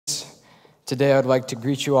Today I'd like to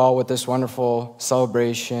greet you all with this wonderful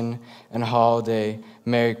celebration and holiday,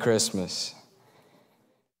 Merry Christmas.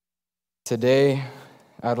 Today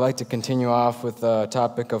I'd like to continue off with the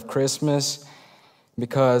topic of Christmas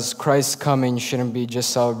because Christ's coming shouldn't be just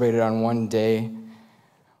celebrated on one day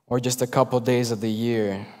or just a couple days of the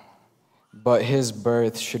year, but his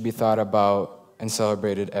birth should be thought about and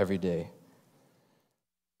celebrated every day.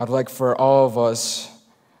 I'd like for all of us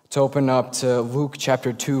to open up to Luke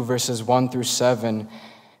chapter 2, verses 1 through 7.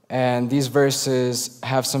 And these verses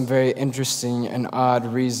have some very interesting and odd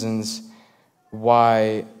reasons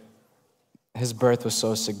why his birth was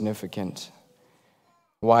so significant.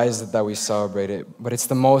 Why is it that we celebrate it? But it's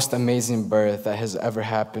the most amazing birth that has ever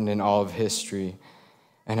happened in all of history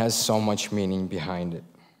and has so much meaning behind it.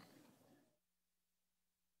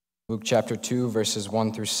 Luke chapter 2, verses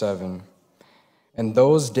 1 through 7. In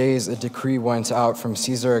those days, a decree went out from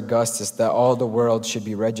Caesar Augustus that all the world should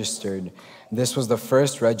be registered. This was the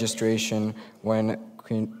first registration when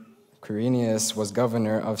Quirinius was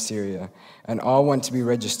governor of Syria, and all went to be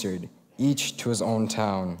registered, each to his own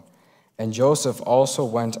town. And Joseph also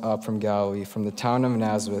went up from Galilee, from the town of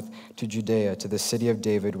Nazareth to Judea, to the city of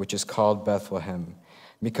David, which is called Bethlehem,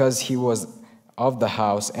 because he was of the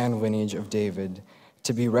house and lineage of David,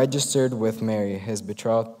 to be registered with Mary, his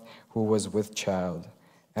betrothed, who was with child.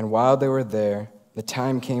 And while they were there, the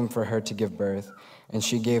time came for her to give birth, and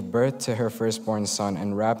she gave birth to her firstborn son,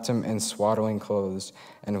 and wrapped him in swaddling clothes,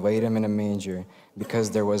 and laid him in a manger,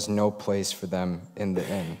 because there was no place for them in the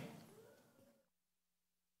inn.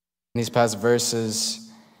 In these past verses,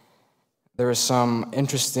 there are some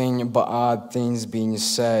interesting but odd things being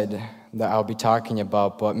said that I'll be talking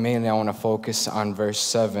about, but mainly I want to focus on verse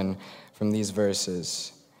 7 from these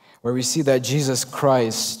verses, where we see that Jesus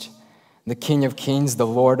Christ, the King of Kings, the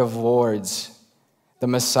Lord of Lords, the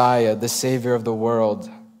Messiah, the Savior of the world,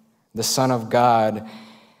 the Son of God,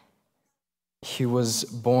 he was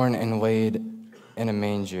born and laid in a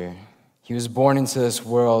manger. He was born into this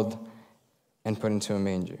world and put into a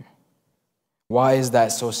manger. Why is that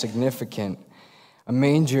so significant? A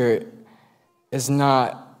manger is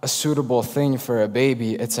not a suitable thing for a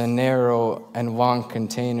baby. It's a narrow and long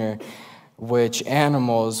container which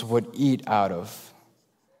animals would eat out of.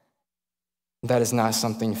 That is not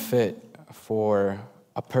something fit for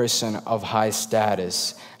a person of high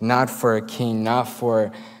status, not for a king, not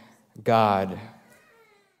for God,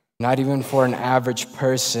 not even for an average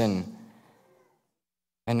person,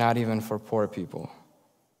 and not even for poor people.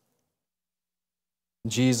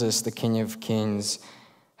 Jesus, the King of Kings,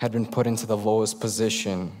 had been put into the lowest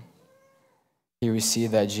position. Here we see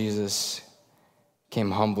that Jesus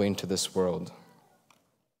came humbly into this world.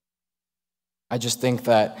 I just think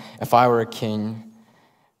that if I were a king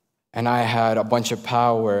and I had a bunch of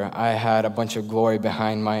power, I had a bunch of glory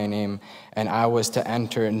behind my name, and I was to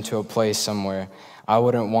enter into a place somewhere, I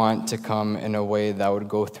wouldn't want to come in a way that would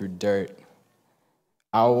go through dirt.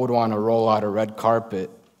 I would want to roll out a red carpet.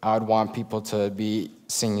 I would want people to be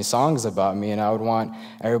singing songs about me, and I would want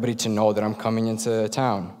everybody to know that I'm coming into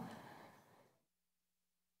town.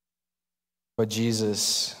 But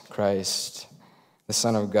Jesus Christ, the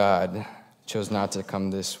Son of God, chose not to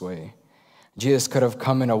come this way. Jesus could have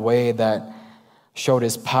come in a way that showed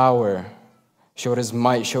his power, showed his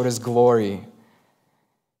might, showed his glory.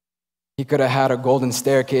 He could have had a golden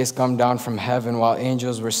staircase come down from heaven while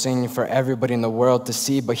angels were singing for everybody in the world to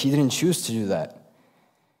see, but he didn't choose to do that.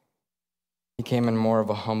 He came in more of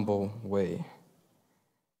a humble way.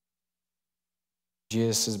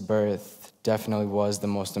 Jesus' birth definitely was the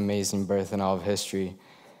most amazing birth in all of history,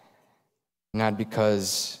 not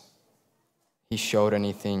because he showed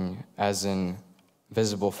anything as in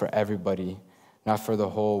visible for everybody, not for the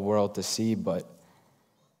whole world to see, but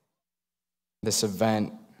this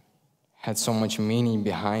event had so much meaning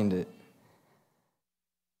behind it.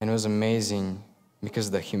 And it was amazing because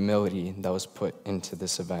of the humility that was put into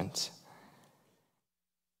this event.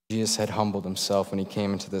 Jesus had humbled himself when he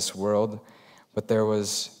came into this world, but there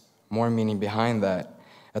was more meaning behind that.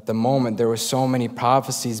 At the moment, there were so many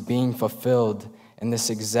prophecies being fulfilled in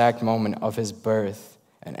this exact moment of his birth,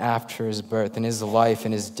 and after his birth, in his life,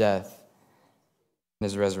 and his death, and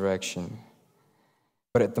his resurrection.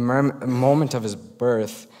 But at the moment of his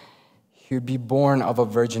birth, he would be born of a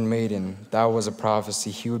virgin maiden. That was a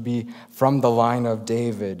prophecy. He would be from the line of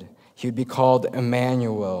David. He would be called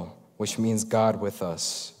Emmanuel, which means God with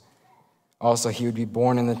us. Also, he would be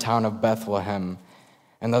born in the town of Bethlehem.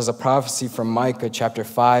 And there's a prophecy from Micah chapter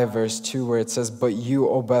 5, verse 2, where it says, "But you,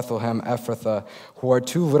 O Bethlehem Ephrathah, who are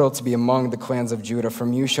too little to be among the clans of Judah,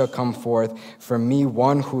 from you shall come forth from me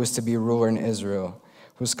one who is to be ruler in Israel,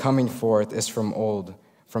 whose coming forth is from old,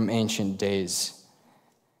 from ancient days.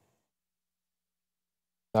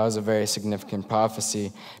 That was a very significant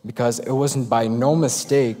prophecy because it wasn't by no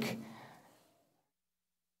mistake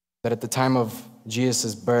that at the time of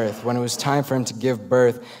Jesus' birth, when it was time for him to give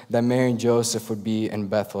birth, that Mary and Joseph would be in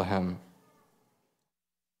Bethlehem.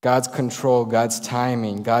 God's control, God's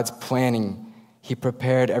timing, God's planning, he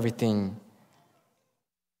prepared everything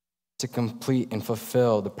to complete and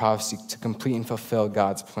fulfill the prophecy, to complete and fulfill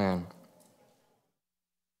God's plan.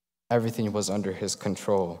 Everything was under his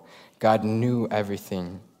control. God knew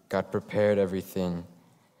everything. God prepared everything.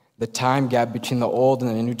 The time gap between the Old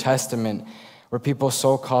and the New Testament, where people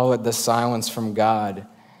so call it the silence from God,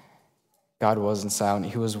 God wasn't silent.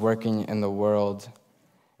 He was working in the world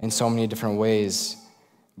in so many different ways,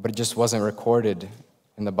 but it just wasn't recorded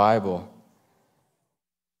in the Bible.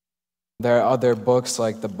 There are other books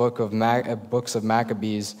like the books of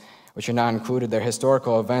Maccabees, which are not included. They're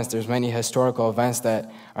historical events. There's many historical events that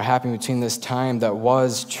are happening between this time that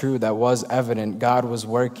was true, that was evident. God was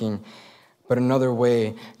working. But another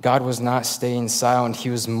way, God was not staying silent. He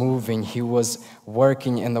was moving. He was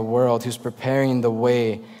working in the world. He was preparing the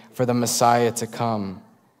way for the Messiah to come.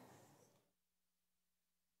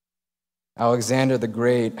 Alexander the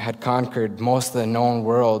Great had conquered most of the known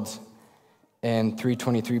world in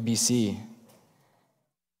 323 BC.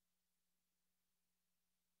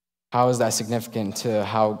 How is that significant to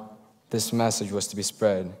how this message was to be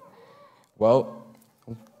spread? Well,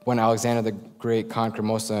 when Alexander the Great conquered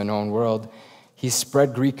most of the known world, he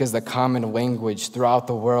spread Greek as the common language throughout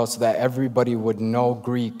the world so that everybody would know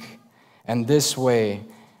Greek. And this way,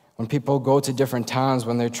 when people go to different towns,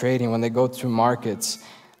 when they're trading, when they go to markets,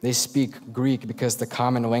 they speak Greek because the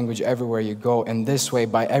common language everywhere you go. And this way,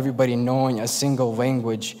 by everybody knowing a single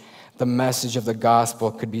language, the message of the gospel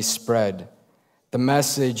could be spread. The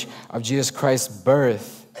message of Jesus Christ's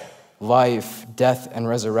birth, life, death, and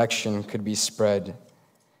resurrection could be spread.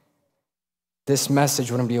 This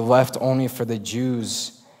message wouldn't be left only for the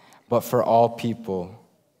Jews, but for all people.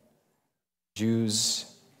 Jews,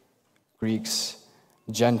 Greeks,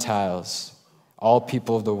 Gentiles, all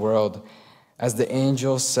people of the world. As the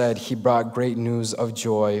angel said, he brought great news of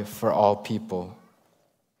joy for all people.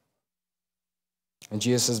 And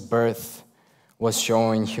Jesus' birth was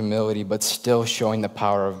showing humility, but still showing the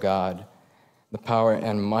power of God, the power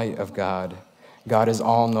and might of God. God is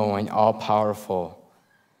all-knowing, all-powerful.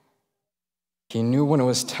 He knew when it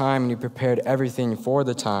was time, and he prepared everything for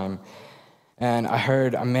the time. And I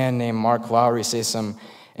heard a man named Mark Lowry say some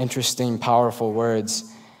interesting, powerful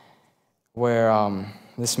words where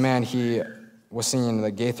this man, he was singing in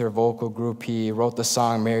the Gaither vocal group. He wrote the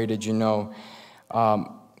song, Mary, Did You Know?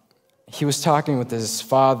 He was talking with his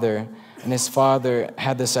father, and his father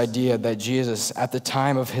had this idea that Jesus, at the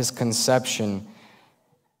time of his conception,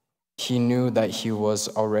 he knew that he was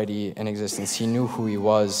already in existence. He knew who he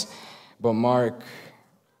was. But Mark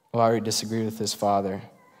Lowry disagreed with his father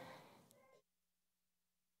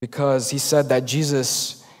because he said that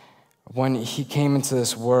Jesus, when he came into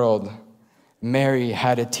this world, Mary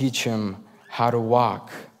had to teach him how to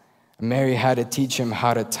walk. Mary had to teach him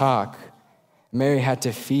how to talk. Mary had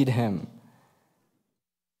to feed him.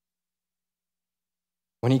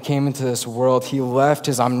 When he came into this world, he left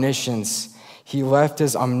his omniscience. He left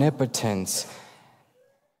his omnipotence.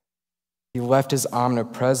 He left his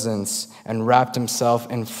omnipresence and wrapped himself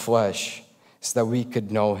in flesh so that we could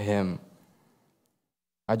know him.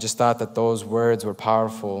 I just thought that those words were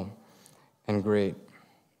powerful and great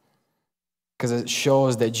because it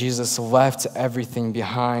shows that Jesus left everything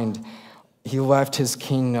behind. He left his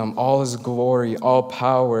kingdom, all his glory, all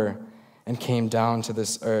power, and came down to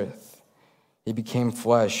this earth. He became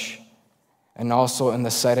flesh, and also in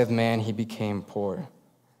the sight of man, he became poor.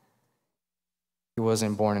 He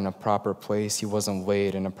wasn't born in a proper place. He wasn't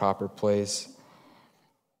laid in a proper place.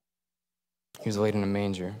 He was laid in a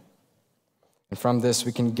manger. And from this,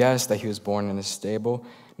 we can guess that he was born in a stable.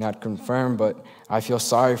 Not confirmed, but I feel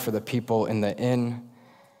sorry for the people in the inn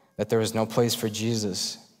that there was no place for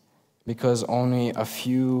Jesus because only a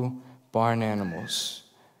few barn animals,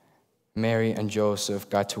 Mary and Joseph,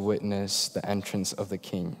 got to witness the entrance of the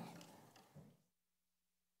king.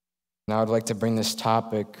 Now I'd like to bring this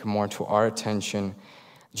topic more to our attention.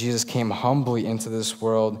 Jesus came humbly into this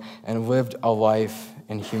world and lived a life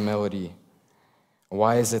in humility.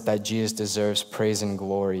 Why is it that Jesus deserves praise and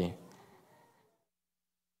glory?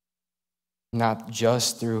 Not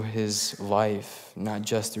just through his life, not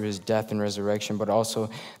just through his death and resurrection, but also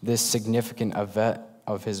this significant event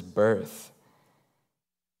of his birth.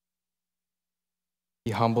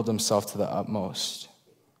 He humbled himself to the utmost.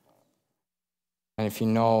 And if you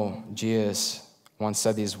know, Jesus once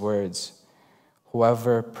said these words,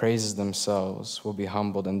 Whoever praises themselves will be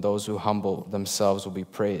humbled, and those who humble themselves will be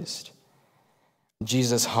praised.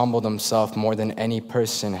 Jesus humbled himself more than any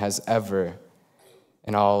person has ever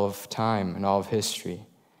in all of time, in all of history.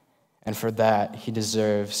 And for that, he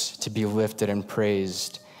deserves to be lifted and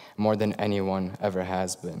praised more than anyone ever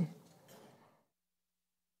has been.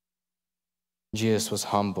 Jesus was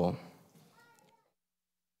humble.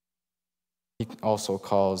 He also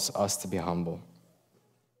calls us to be humble.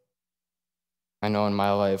 I know in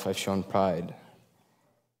my life I've shown pride.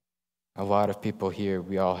 A lot of people here,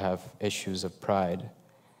 we all have issues of pride.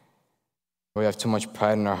 We have too much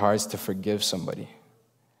pride in our hearts to forgive somebody.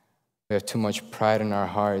 We have too much pride in our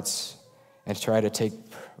hearts and try to take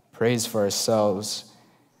praise for ourselves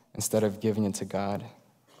instead of giving it to God.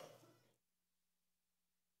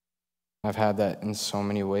 I've had that in so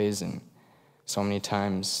many ways and so many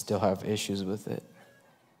times still have issues with it.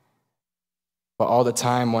 But all the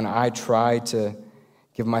time when I try to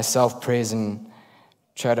give myself praise and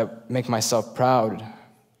try to make myself proud,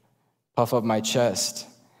 puff up my chest,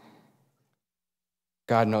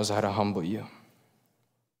 God knows how to humble you.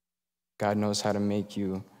 God knows how to make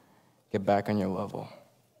you get back on your level.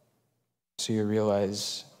 So you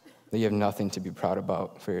realize that you have nothing to be proud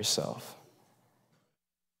about for yourself.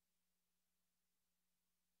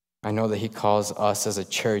 I know that he calls us as a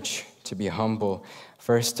church to be humble.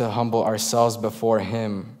 First, to humble ourselves before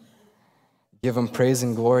him. Give him praise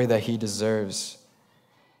and glory that he deserves.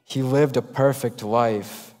 He lived a perfect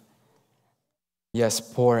life. Yes,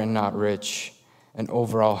 poor and not rich, and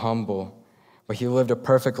overall humble. But he lived a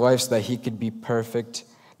perfect life so that he could be perfect,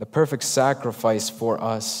 the perfect sacrifice for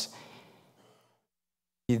us.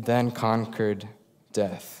 He then conquered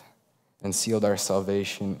death and sealed our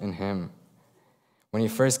salvation in him. When he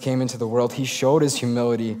first came into the world, he showed his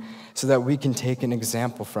humility so that we can take an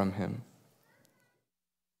example from him.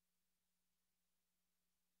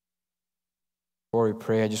 Before we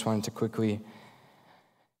pray, I just wanted to quickly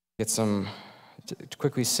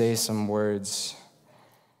say some words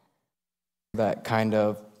that kind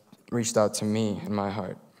of reached out to me in my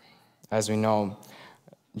heart. As we know,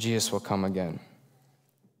 Jesus will come again.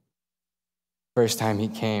 First time he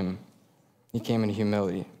came in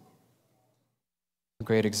humility. A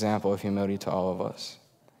great example of humility to all of us.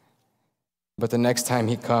 But the next time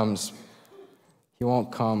he comes, he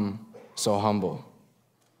won't come so humble.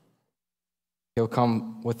 He'll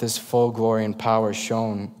come with his full glory and power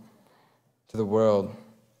shown to the world.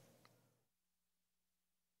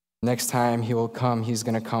 Next time he will come, he's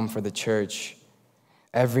going to come for the church.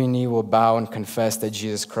 Every knee will bow and confess that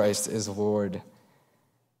Jesus Christ is Lord.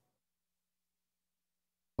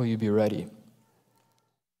 Will you be ready?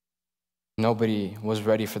 Nobody was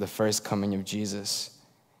ready for the first coming of Jesus.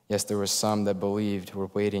 Yes, there were some that believed, were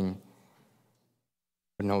waiting,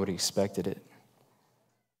 but nobody expected it.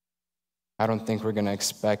 I don't think we're going to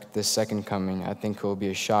expect this second coming. I think it will be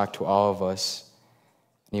a shock to all of us.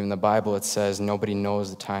 And even the Bible, it says nobody knows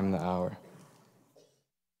the time and the hour.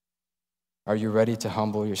 Are you ready to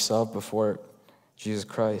humble yourself before Jesus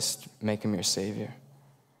Christ? Make him your Savior.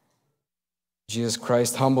 Jesus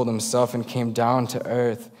Christ humbled himself and came down to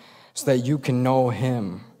earth so that you can know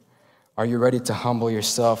him. Are you ready to humble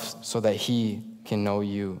yourself so that he can know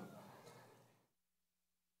you?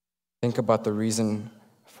 Think about the reason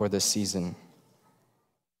for this season,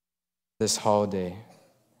 this holiday,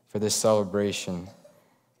 for this celebration,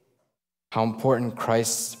 how important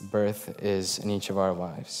Christ's birth is in each of our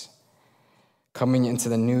lives. Coming into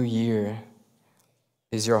the new year,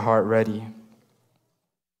 is your heart ready?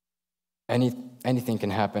 Anything can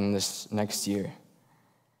happen this next year.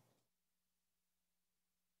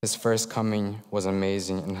 His first coming was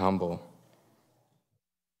amazing and humble.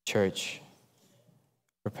 Church,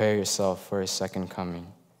 prepare yourself for his second coming.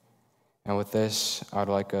 And with this, I'd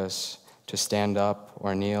like us to stand up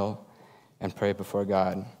or kneel and pray before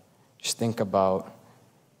God. Just think about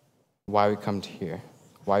why we come to here,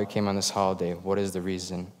 why we came on this holiday, what is the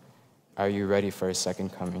reason? Are you ready for his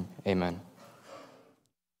second coming? Amen.